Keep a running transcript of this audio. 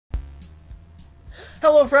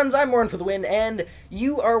Hello friends, I'm Warren for the win, and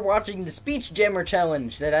you are watching the Speech Jammer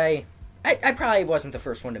Challenge that I probably wasn't the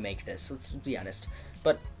first one to make this, let's be honest.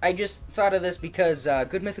 But I just thought of this because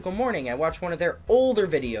Good Mythical Morning, I watched one of their older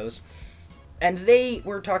videos, and they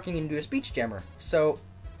were talking into a speech jammer. So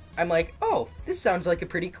I'm like, oh, this sounds like a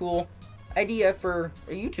pretty cool idea for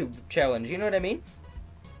a YouTube challenge, you know what I mean?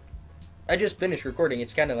 I just finished recording,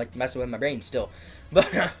 it's kind of like messing with my brain still.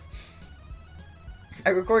 But I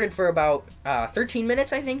recorded for about 13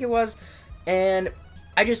 minutes, I think it was, and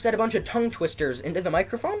I just said a bunch of tongue twisters into the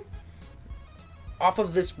microphone off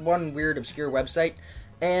of this one weird obscure website,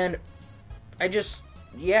 and I just,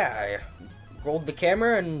 I rolled the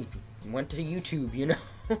camera and went to YouTube, you know?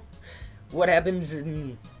 What happens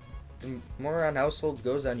in the moron household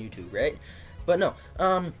goes on YouTube, right? But no,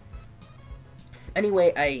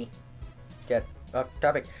 anyway, I get off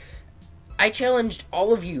topic. I challenged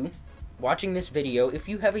all of you watching this video, if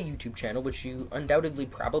you have a YouTube channel, which you undoubtedly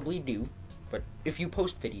probably do, but if you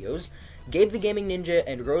post videos, Gabe the Gaming Ninja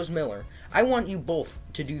and Rose Miller, I want you both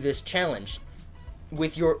to do this challenge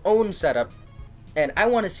with your own setup, and I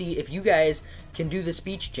want to see if you guys can do the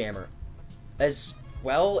speech jammer as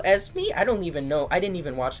well as me. I don't even know, I didn't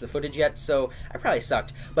even watch the footage yet, so I probably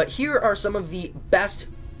sucked. But here are some of the best,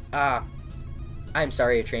 I'm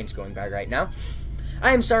sorry, a train's going by right now.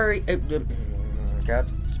 I'm sorry, God,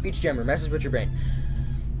 speech jammer messes with your brain.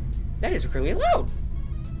 That is really loud.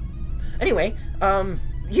 Anyway,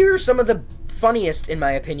 here are some of the funniest, in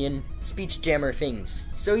my opinion, speech jammer things.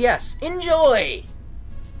 So yes, enjoy!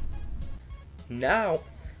 Now,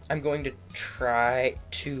 I'm going to try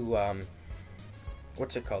to,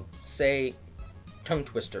 what's it called? Say tongue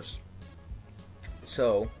twisters.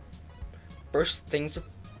 So, first things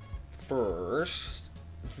first,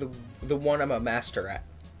 the one I'm a master at.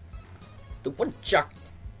 The woodchuck.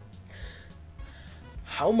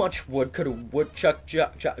 How much wood could a woodchuck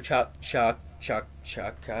chuck if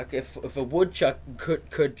a woodchuck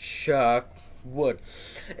could chuck wood?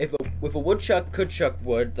 If a woodchuck could chuck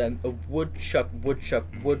wood, then a woodchuck would.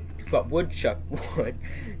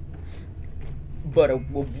 But a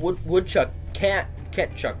woodchuck can't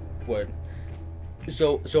chuck wood.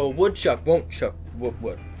 So a woodchuck won't chuck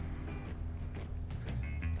wood.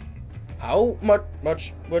 How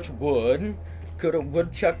much wood could a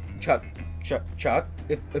woodchuck chuck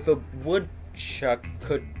if a woodchuck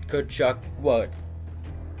could chuck wood?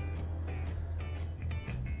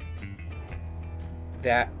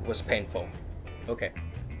 That was painful. Okay.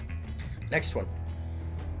 Next one.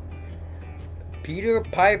 Peter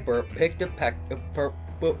Piper picked a peck of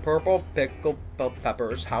purple pickled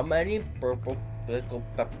peppers. How many purple pickled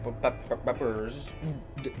peppers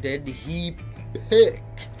did he pick?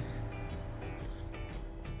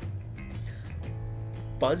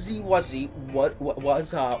 Fuzzy Wuzzy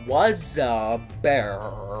was a bear.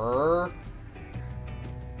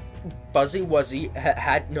 Fuzzy Wuzzy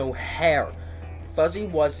had no hair. Fuzzy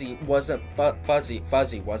Wuzzy wasn't fuzzy.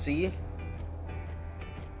 Fuzzy Wuzzy.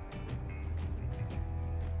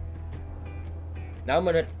 Now I'm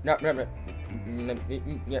gonna.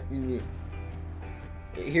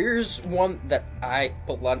 Here's one that I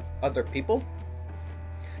put on other people.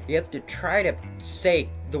 You have to try to say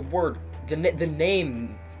the word. The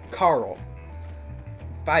name Carl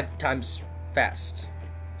 5 times fast.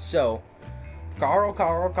 So Carl.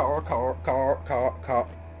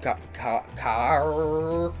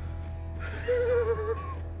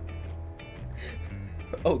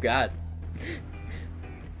 Oh God.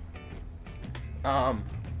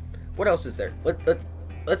 What else is there?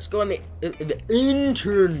 Let's go on the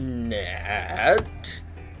internet,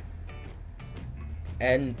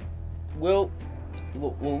 and we'll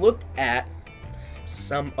look at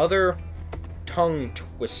some other tongue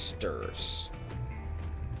twisters.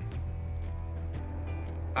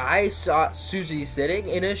 I saw Susie sitting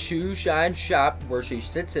in a shoe shine shop where she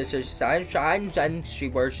sits as she shines and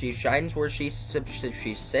where she shines where she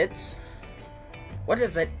sits. What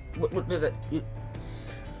is that? What does that?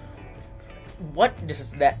 What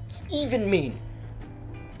does that even mean?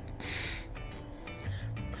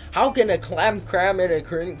 How can a clam in a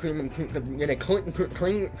cream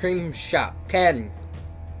shop?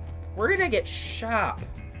 Where did I get shop?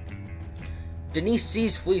 Denise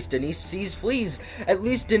sees fleas. Denise sees fleas. At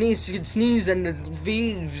least Denise could sneeze and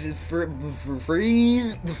freeze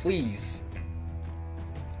the fleas.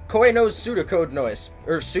 Koi knows pseudocode noise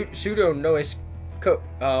or pseudo noise code.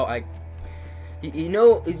 Oh, he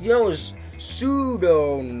knows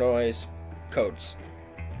pseudo noise codes.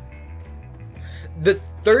 The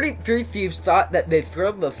 33 thieves thought that they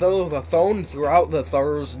threw the phone throughout the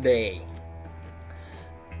Thursday.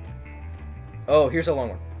 Oh, here's a long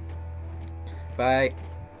one. by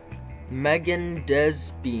Megan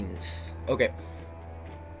Desbeans. Okay.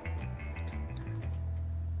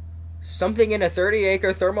 Something in a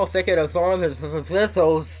 30-acre thermal thicket of thorns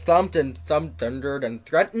thistles thumped and thundered and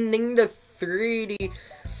threatening the 3D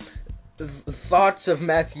thoughts of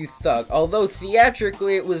Matthew Thug. Although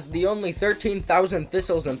theatrically it was the only 13,000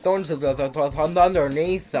 thistles and thorns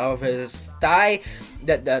underneath of his thigh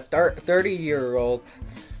that the 30-year-old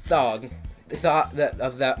Thug thought that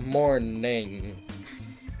of that morning.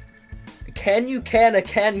 Can you can a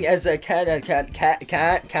can as a can a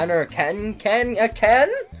can or can a can?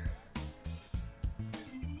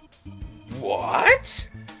 What?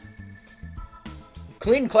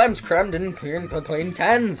 Clean clams crammed in clean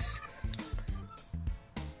cans.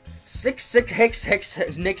 Six hicks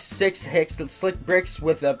slick bricks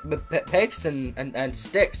with picks and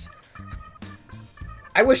sticks.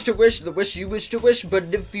 I wish to wish the wish you wish to wish, but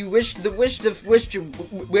if you wish the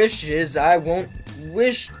wishes, I won't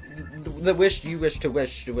wish the wish you wish to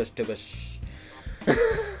wish.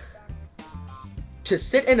 To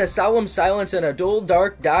sit in a solemn silence in a dull,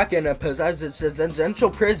 dark dock in a presidential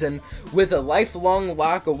prison with a lifelong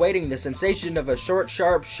lock awaiting the sensation of a short,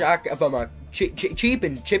 sharp shock from a cheap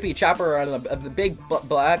and chippy chopper on the big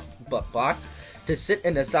black block. To sit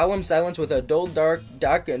in a solemn silence with a dull, dark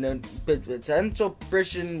dock in a potential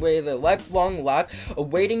prison with a lifelong lock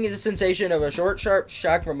awaiting the sensation of a short, sharp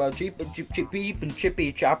shock from a cheap and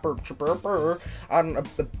chippy chopper on a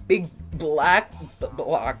big black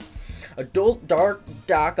block. A dull, dark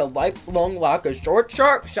dock, a lifelong lock, a short,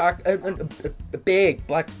 sharp shock, a big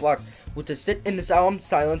black block. With to sit in the solemn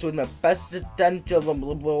silence with a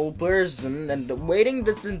pestilential person and awaiting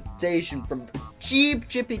the sensation from a cheap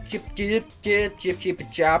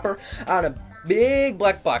chopper on a big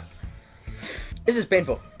black block. This is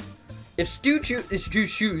painful. If Stu should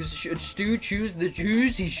Stu choose the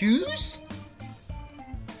shoes he choose?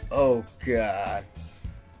 Oh god.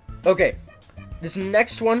 Okay, this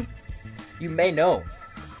next one you may know.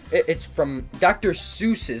 It's from Dr.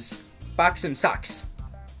 Seuss's Box and Socks.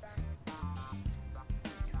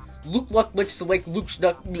 Luke Luck licks the lake, Luke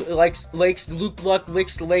Duck likes lakes, Luke Luck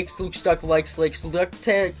licks the lakes, Luke Duck likes lakes, Duck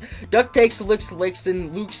takes licks the lakes,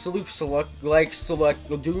 and Luke Luck likes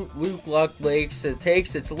Luke Luck lakes, it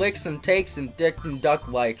takes its licks and takes, and Dick and Duck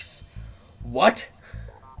likes. What?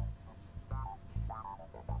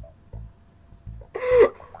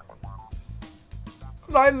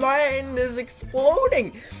 My mind is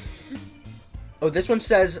exploding. Oh, this one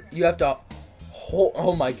says you have to hold.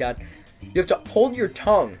 Oh my god, you have to hold your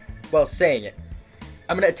tongue while saying it.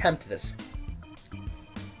 I'm gonna attempt this.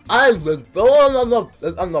 I was born on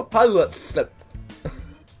the pilot ship.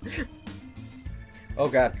 Oh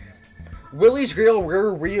god. Willie's real.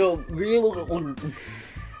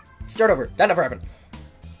 Start over. That never happened.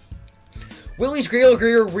 Willie's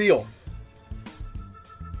real.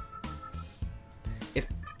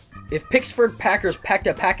 If Pittsford Packers packed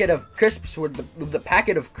a packet of crisps with the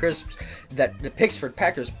packet of crisps that the Pittsford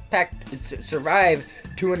Packers packed to survive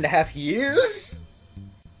 2.5 years,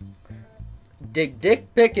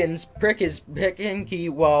 Dick Pickens prick his pinky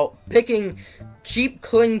while picking cheap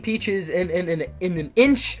cling peaches in an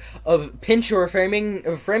inch of pinch or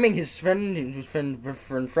framing his friend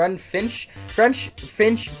Finch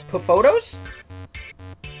photos.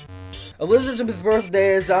 Elizabeth's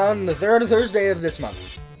birthday is on the 3rd Thursday of this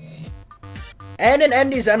month. And an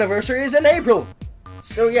Andy's anniversary is in April.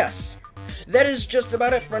 So yes, that is just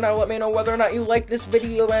about it for now. Let me know whether or not you like this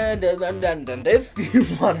video, and if you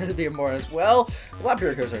want to see more as well, slap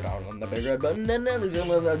your cursor down on the big red button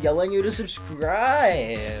and yelling you to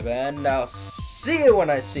subscribe. And I'll see you when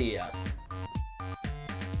I see ya.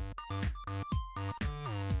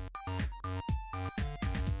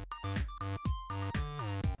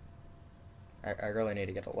 I really need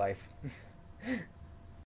to get a life.